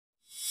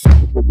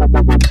Hey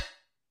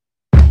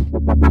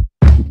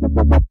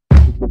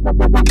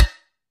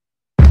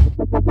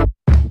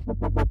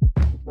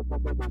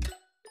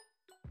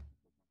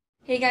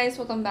guys,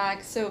 welcome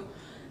back. So,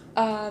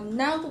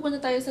 now pupunta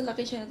tayo sa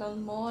Lucky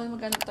Chinatown Mall.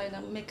 Maghanap tayo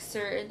ng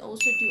mixer and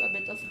also do a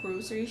bit of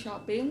grocery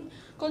shopping.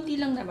 Konti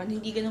lang naman,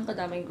 hindi ganun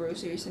kadaming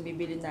groceries na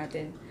bibili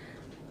natin.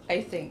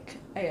 I think.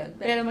 Ayun.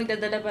 Pero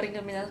magdadala pa rin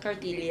kami ng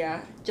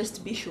cartilla just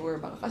to be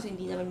sure. Baka kasi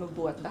hindi naman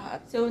mabuhat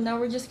lahat. So,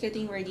 now we're just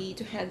getting ready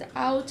to head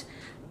out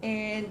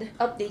and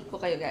update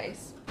ko kayo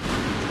guys.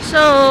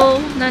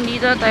 So,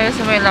 nandito tayo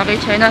sa may Lucky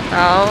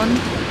Chinatown.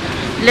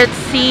 Let's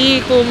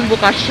see kung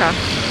bukas siya.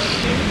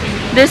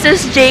 This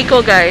is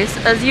Jayco guys.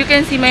 As you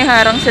can see, may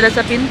harang sila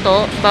sa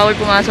pinto. Bawal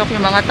pumasok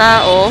yung mga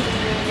tao.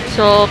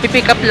 So,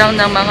 pipick up lang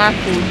ng mga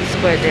foods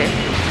pwede.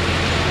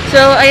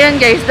 So,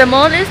 ayan guys. The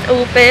mall is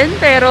open.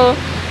 Pero,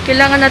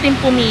 kailangan natin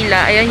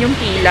pumila. Ayan yung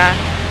pila.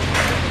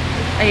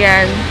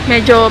 Ayan.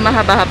 Medyo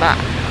mahaba-haba.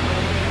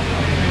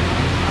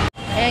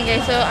 Ayan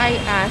guys. So, I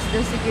asked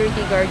the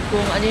security guard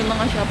kung ano yung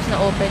mga shops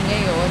na open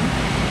ngayon.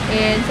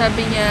 And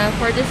sabi niya,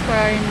 for this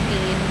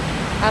quarantine,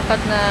 4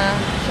 na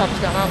shops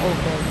lang ang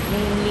open.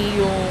 Mainly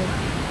yung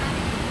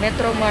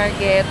Metro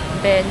Market,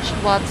 Bench,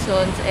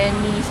 Watsons, and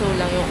Miniso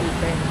lang yung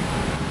open.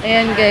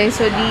 Ayan guys,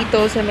 so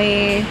dito sa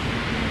may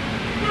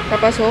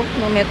papasok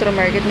ng Metro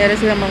Market, meron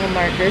silang mga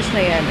markers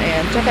na yan.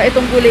 Ayan. Tsaka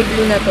itong kulay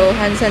blue na to,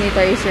 hand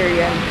sanitizer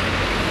yan.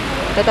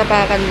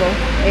 Tatapakan mo.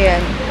 Ayan.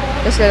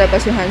 Tapos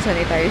lalabas yung hand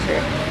sanitizer.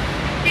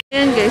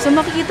 Ayan guys, so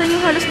makikita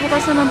nyo halos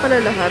bukas naman pala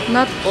lahat.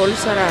 Not all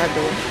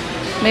sarado.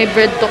 May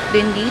bread talk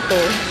din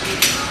dito.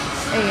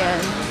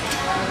 Ayan.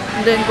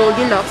 And then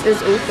Goldilocks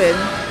is open.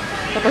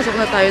 Papasok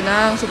na tayo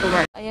ng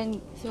supermarket. Ayan.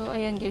 So,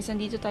 ayan guys.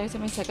 Nandito tayo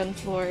sa may second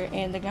floor.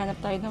 And naghanap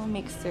tayo ng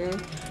mixer.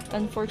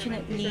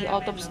 Unfortunately,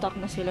 out of stock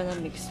na sila ng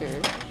mixer.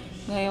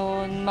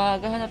 Ngayon,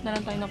 maghahanap na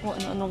lang tayo ng kung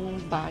ano-anong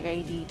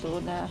bagay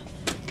dito na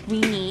we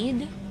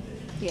need.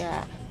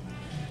 Yeah.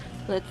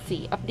 Let's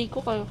see. Update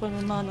ko kayo kung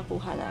ano mga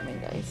nakuha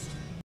namin guys.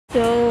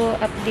 So,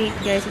 update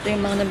guys. Ito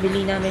yung mga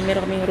nabili namin.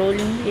 Meron kaming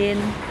rolling pin.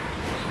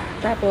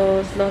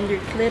 Tapos, laundry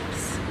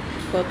clips.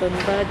 Cotton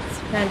buds,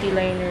 panty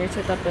liners,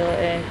 setapel,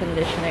 and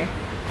conditioner.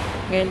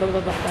 Ngayon,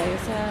 bababa tayo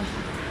sa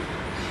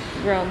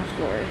ground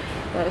floor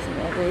para sa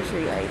mga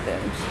grocery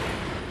items.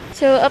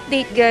 So,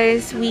 update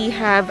guys, we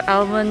have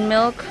almond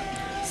milk,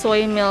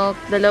 soy milk,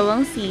 2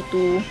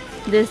 C2.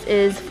 This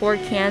is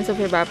 4 cans of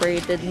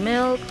evaporated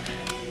milk,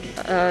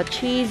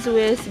 cheese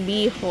whiz,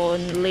 bihon,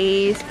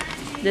 Lay's.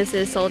 This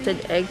is salted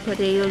egg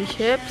potato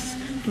chips,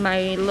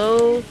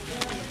 Milo.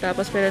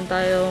 Tapos meron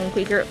tayong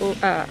Quaker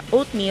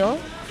oatmeal,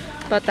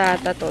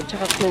 patata to,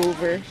 tsaka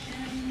clover.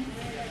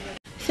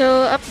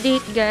 So,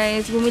 update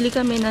guys. Bumili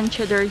kami ng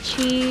cheddar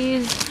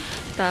cheese.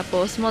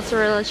 Tapos,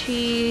 mozzarella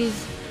cheese.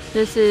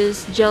 This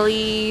is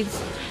jellies.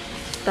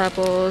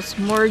 Tapos,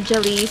 more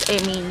jellies.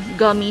 I mean,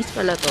 gummies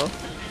pala to.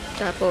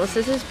 Tapos,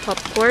 this is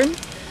popcorn.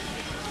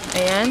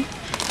 Ayan.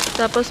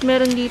 Tapos,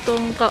 meron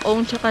ditong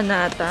kaong tsaka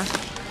nata.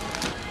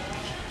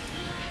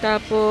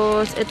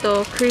 Tapos,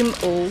 ito, cream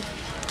O.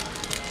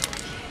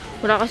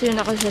 Wala kasi yung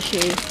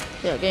nakasashay.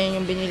 Kaya, ganyan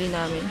yung binili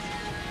namin.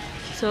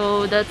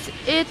 So, that's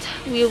it.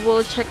 We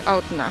will check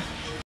out na.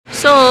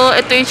 So,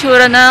 ito yung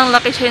tsura ng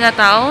Lucky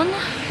Chinatown.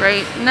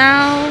 Right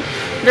now,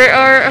 there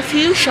are a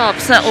few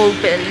shops na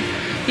open.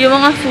 Yung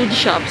mga food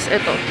shops.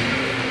 Ito.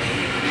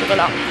 Ito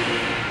lang.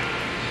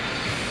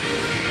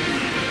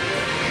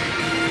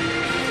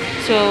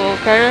 So,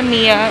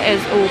 Karamia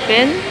is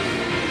open.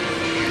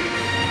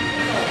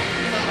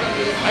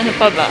 Ano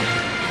pa ba?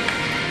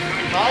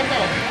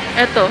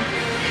 Ito.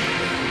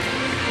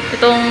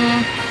 Itong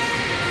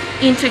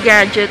Into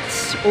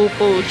Gadgets,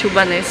 Oppo,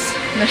 Chubanes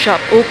na shop.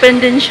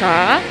 Open din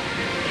siya.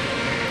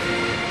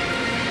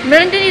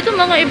 Meron din dito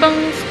mga ibang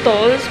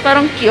stalls,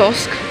 parang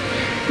kiosk.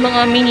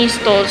 Mga mini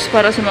stalls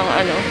para sa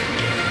mga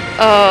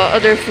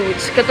other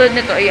foods. Katulad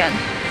nito, ayan.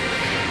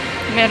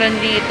 Meron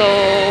dito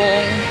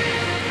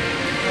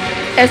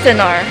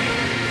SNR.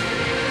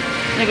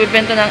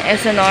 Nagbibenta ng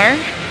SNR.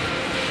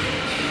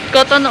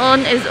 Cotton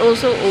On is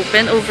also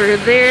open over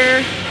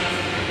there.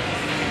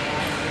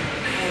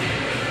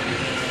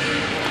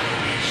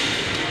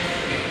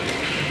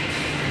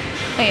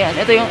 Ayan,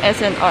 ito yung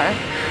SNR.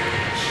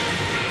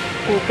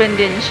 Open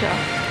din siya.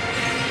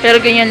 Pero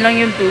ganyan lang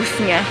yung booth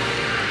niya.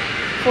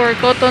 For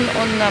Cotton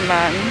On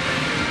naman,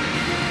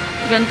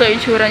 ganito yung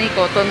itsura ni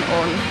Cotton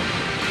On.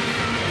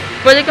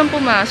 Pwede kang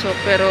pumasok,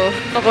 pero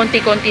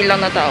pakonti-konti lang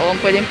na tao ang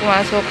pwedeng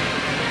pumasok.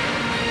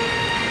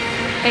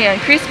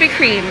 Ayan, Krispy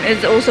Kreme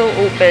is also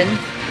open.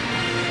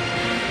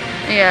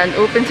 Ayan,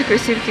 open sa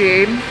Krispy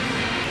Kreme.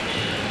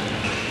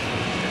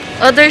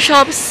 Other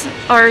shops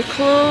are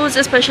closed,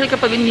 especially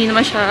kapag hindi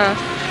naman siya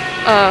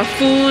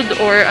food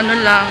or ano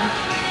lang.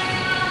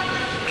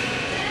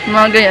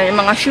 Mga ganyan, yung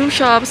mga shoe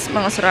shops,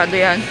 mga sarado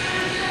yan.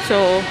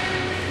 So,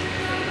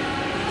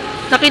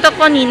 nakita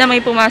ko kanina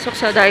may pumasok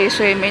sa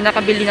Daiso, may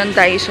nakabili ng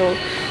Daiso.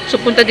 So,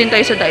 punta din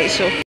tayo sa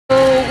Daiso. So,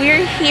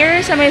 we're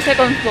here sa may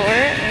second floor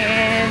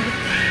and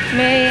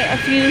may a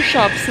few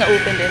shops na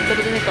open din.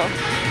 Tulad nito.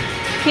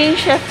 King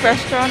Chef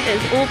Restaurant is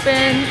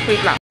open.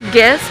 Wait lang.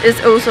 Guest is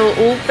also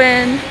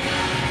open.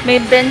 May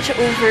bench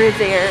over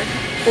there.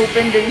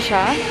 Open din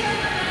siya.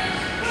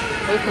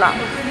 Wait lang.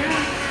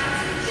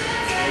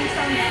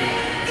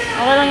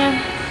 Okay lang yan.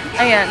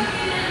 Ayan.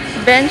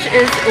 Bench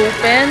is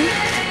open.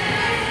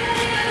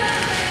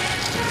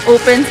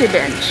 Open si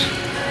bench.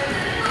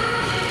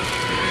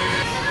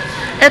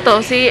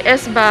 Ito, si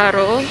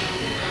Esbaro.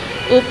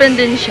 Open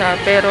din siya,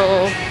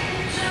 pero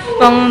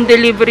pang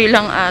delivery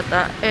lang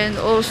ata. And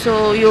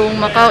also, yung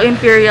Macau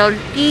Imperial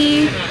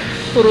Tea,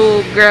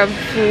 puro Grab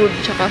Food,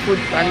 tsaka Food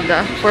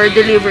Panda for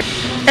delivery.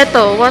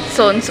 Ito,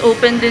 Watson's.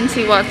 Open din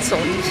si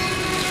Watson's.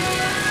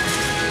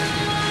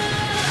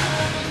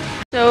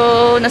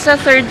 So, nasa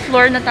third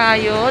floor na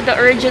tayo. The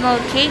original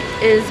cake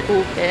is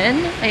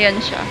open.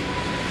 Ayan siya.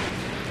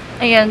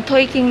 Ayan,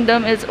 Toy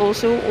Kingdom is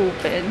also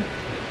open.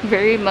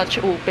 Very much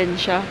open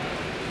siya.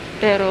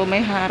 Pero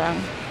may harang.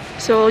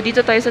 So,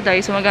 dito tayo sa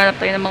Daiso.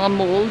 Maghanap tayo ng mga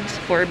molds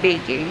for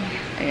baking.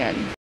 Ayan.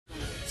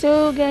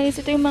 So,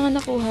 guys, ito yung mga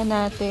nakuha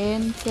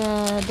natin. Sa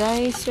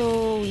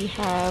Daiso, we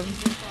have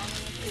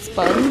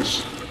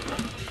sponge.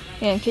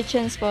 Ayan,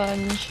 kitchen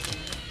sponge.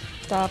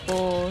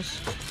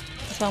 Tapos,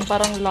 isang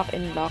parang lock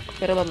and lock.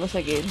 Pero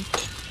babasagin.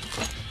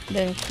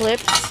 Then,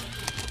 clips.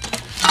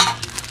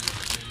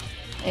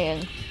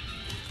 Ayan.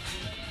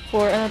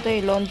 For ano tayo,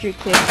 laundry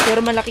clips.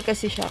 Pero malaki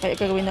kasi siya. Kaya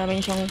gagawin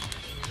namin siyang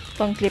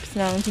pang clips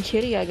ng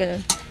chicheria.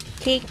 Ganun.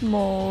 Cake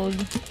mold.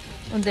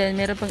 And then,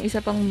 meron pang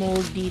isa pang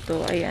mold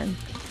dito. Ayan.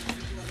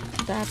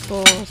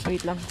 Tapos,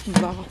 wait lang.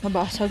 Baka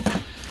nabasag.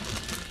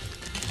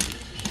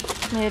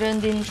 Meron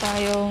din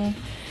tayong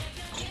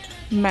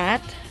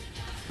mat.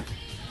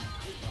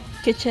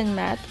 Kitchen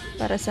mat.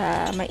 Para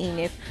sa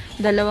mainit.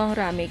 Dalawang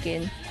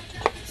ramekin.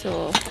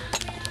 So,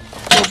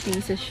 4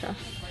 pieces siya.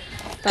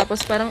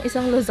 Tapos, parang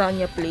isang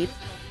lasagna plate.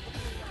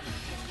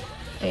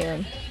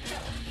 Ayan.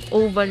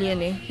 Oval yan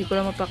eh. Hindi ko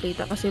lang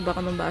mapakita kasi baka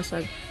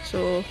mabasag.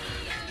 So,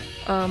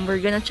 we're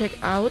gonna check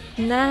out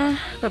na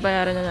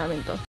babayaran na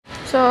namin to.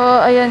 So,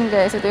 ayan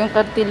guys. Ito yung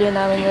kartilya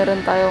namin.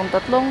 Meron tayong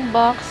 3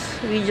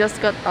 box. We just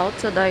got out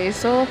sa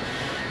Daiso.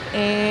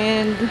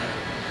 And,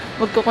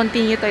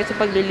 magko-continue tayo sa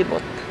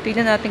paglilibot.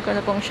 Tignan natin kung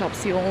ano pang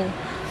shops yung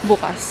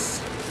bukas.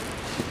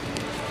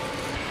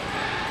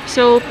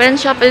 So, pen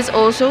shop is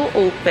also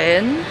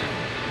open.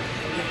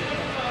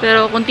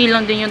 Pero, kunti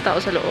lang din yung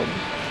tao sa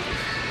loob.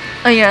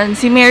 Ayan,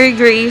 si Mary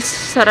Grace,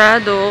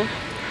 sarado.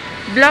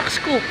 Black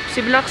Scoop.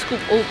 Si Black Scoop,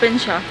 open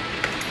siya.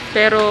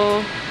 Pero,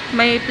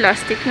 may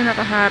plastic na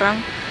nakaharang.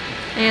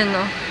 Ayan,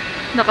 no.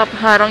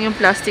 Nakaharang yung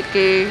plastic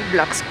kay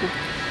Black Scoop.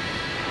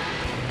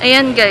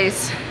 Ayan,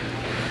 guys.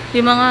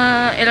 Yung mga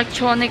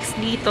electronics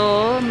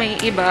dito, may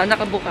iba,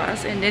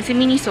 nakabukas. And then, si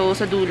Miniso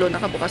sa dulo,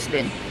 nakabukas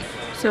din.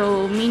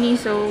 So,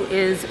 Miniso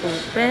is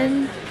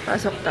open.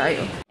 Pasok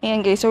tayo.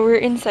 Ayan guys, so we're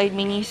inside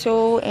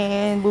Miniso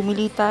and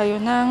bumili tayo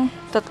ng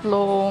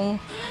 3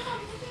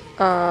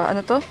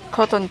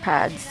 cotton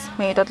pads.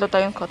 May 3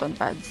 tayong cotton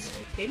pads.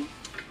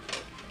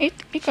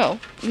 Ikaw,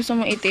 gusto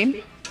mo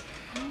itim?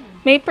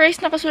 May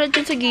price nakasulat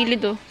dyan sa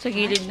gilid oh. Sa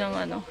gilid ng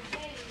ano.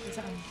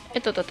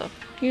 Ito.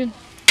 Yun.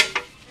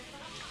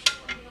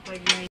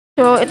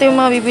 So, ito yung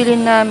mga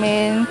bibilin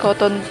namin.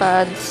 Cotton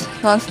pads,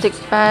 non-stick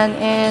pan,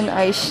 and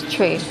ice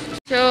tray.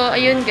 So,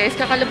 ayun guys,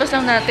 kakalabas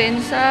lang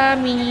natin sa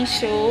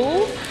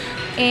Miniso.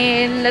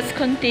 And let's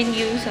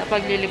continue sa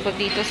paglilibot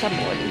dito sa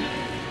mall.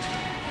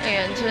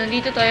 Ayan, so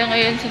nandito tayo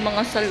ngayon sa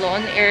mga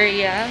salon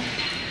area.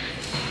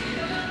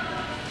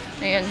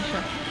 Ayan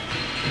siya.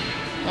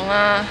 Mga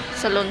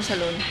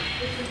salon-salon.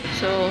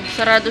 So,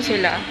 sarado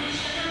sila.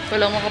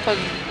 Walang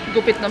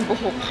makapag-gupit ng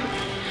buhok.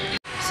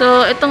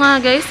 So, ito nga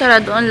guys,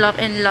 sarado ang lock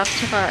and lock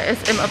tsaka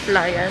SM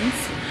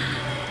Appliance.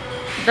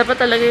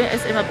 Dapat talaga yung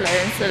SM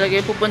Appliance talaga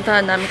yung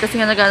pupuntahan namin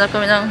kasi nga naghanap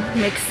kami ng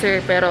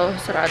mixer pero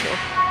sarado.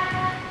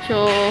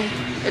 So,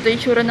 ito yung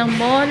tsura ng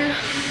mall.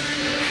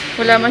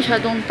 Wala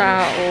masyadong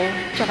tao.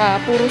 Tsaka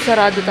puro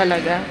sarado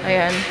talaga.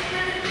 Ayan.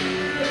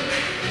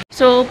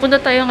 So, punta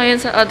tayo ngayon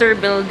sa other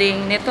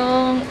building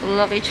nitong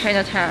Lucky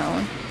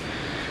Chinatown.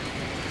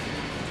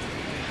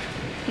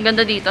 Ang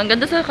ganda dito. Ang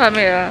ganda sa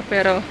camera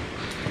pero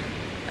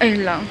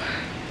ayun lang.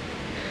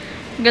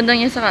 Ang ganda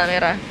niya sa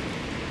camera.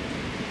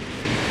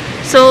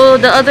 So,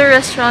 the other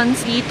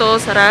restaurants dito,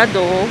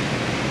 sarado.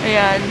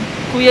 Ayan.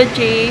 Kuya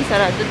J,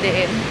 sarado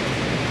din.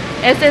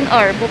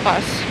 SNR,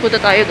 bukas. Punta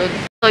tayo doon.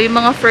 So, yung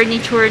mga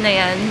furniture na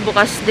yan,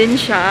 bukas din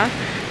siya.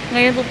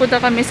 Ngayon,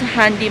 pupunta kami sa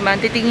handyman.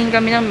 Titingin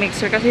kami ng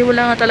mixer kasi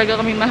wala nga talaga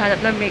kami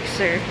mahanap ng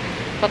mixer.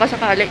 Baka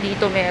sakali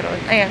dito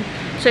meron. Ayan.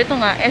 So, ito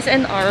nga,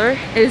 SNR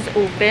is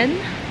open.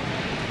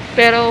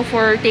 Pero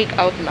for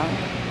take-out lang.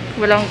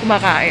 Walang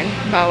kumakain.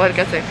 Bawal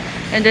kasi.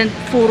 And then,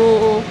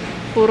 puro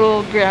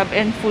Grab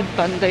and Food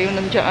Panda yung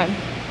nandiyan.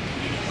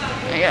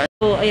 Ayan.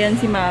 So, ayan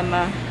si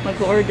Mama.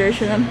 Mag-order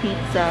siya ng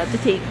pizza to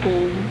take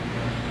home.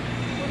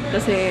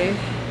 Kasi,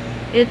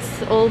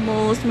 it's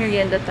almost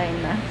merienda time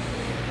na.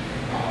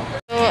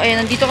 So,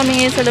 ayan. Nandito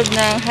kami ngayon sa loob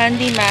ng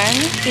handyman.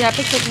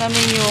 Pinapacheck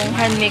namin yung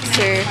hand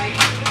mixer.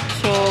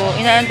 So,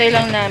 inaantay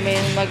lang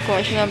namin mag-kuha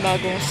siya ng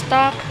bagong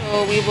stock. So,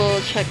 So, we will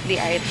check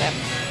the item.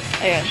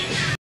 Ayan.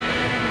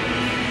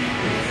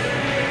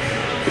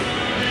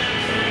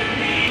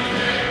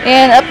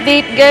 And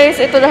update guys,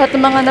 ito lahat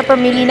ng mga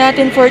napamili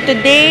natin for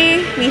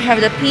today. We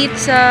have the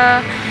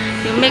pizza,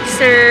 yung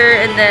mixer,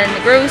 and then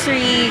the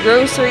grocery,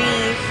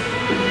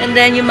 and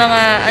then yung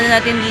mga ano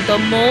natin dito,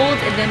 mold,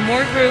 and then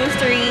more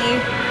grocery,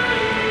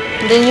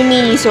 and then yung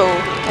miso.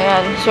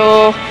 Ayan.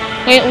 So,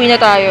 ngayon uwi na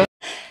tayo.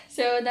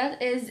 So, that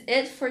is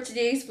it for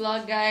today's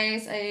vlog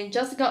guys. I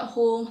just got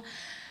home.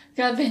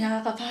 Grabe,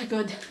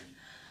 nakakapagod.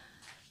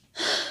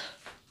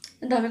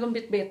 Ang dami kong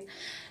bit-bit.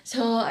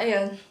 So,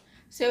 ayun.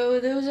 So,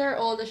 those are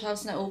all the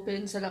shops na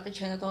open sa Lucky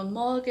Chinatown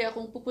Mall. Kaya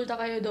kung pupunta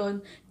kayo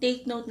doon,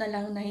 take note na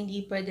lang na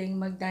hindi pwedeng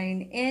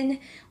mag-dine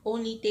in.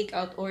 Only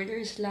take-out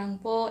orders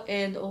lang po.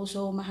 And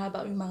also,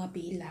 mahaba yung mga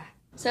pila.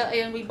 So,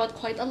 ayun, we bought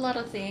quite a lot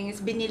of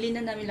things. Binili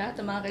na namin lahat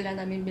ng mga kailangan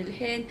namin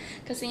bilhin.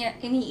 Kasi nga,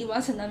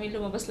 iniiwasan namin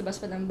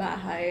lumabas-labas pa ng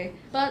bahay.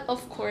 But,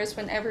 of course,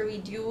 whenever we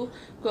do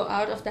go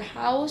out of the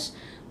house,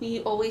 we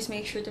always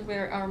make sure to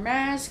wear our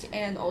mask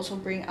and also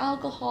bring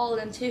alcohol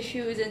and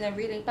tissues and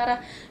everything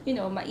para, you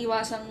know,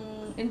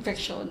 maiwasang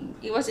infection.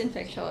 Iwas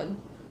infection.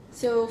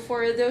 So,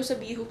 for those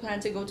of you who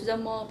plan to go to the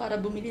mall para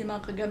bumili ng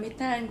mga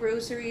kagamitan,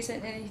 groceries,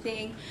 and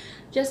anything,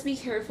 just be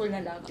careful na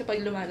lang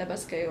kapag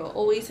lumalabas kayo.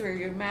 Always wear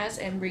your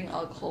mask and bring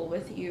alcohol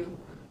with you.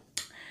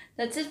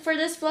 That's it for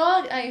this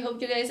vlog. I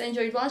hope you guys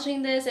enjoyed watching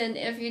this, and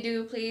if you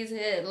do, please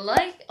hit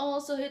like.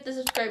 Also hit the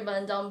subscribe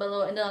button down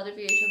below and the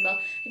notification bell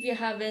if you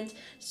haven't,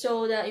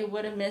 so that you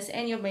wouldn't miss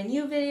any of my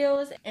new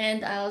videos.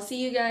 And I'll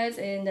see you guys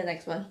in the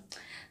next one.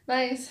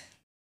 Bye.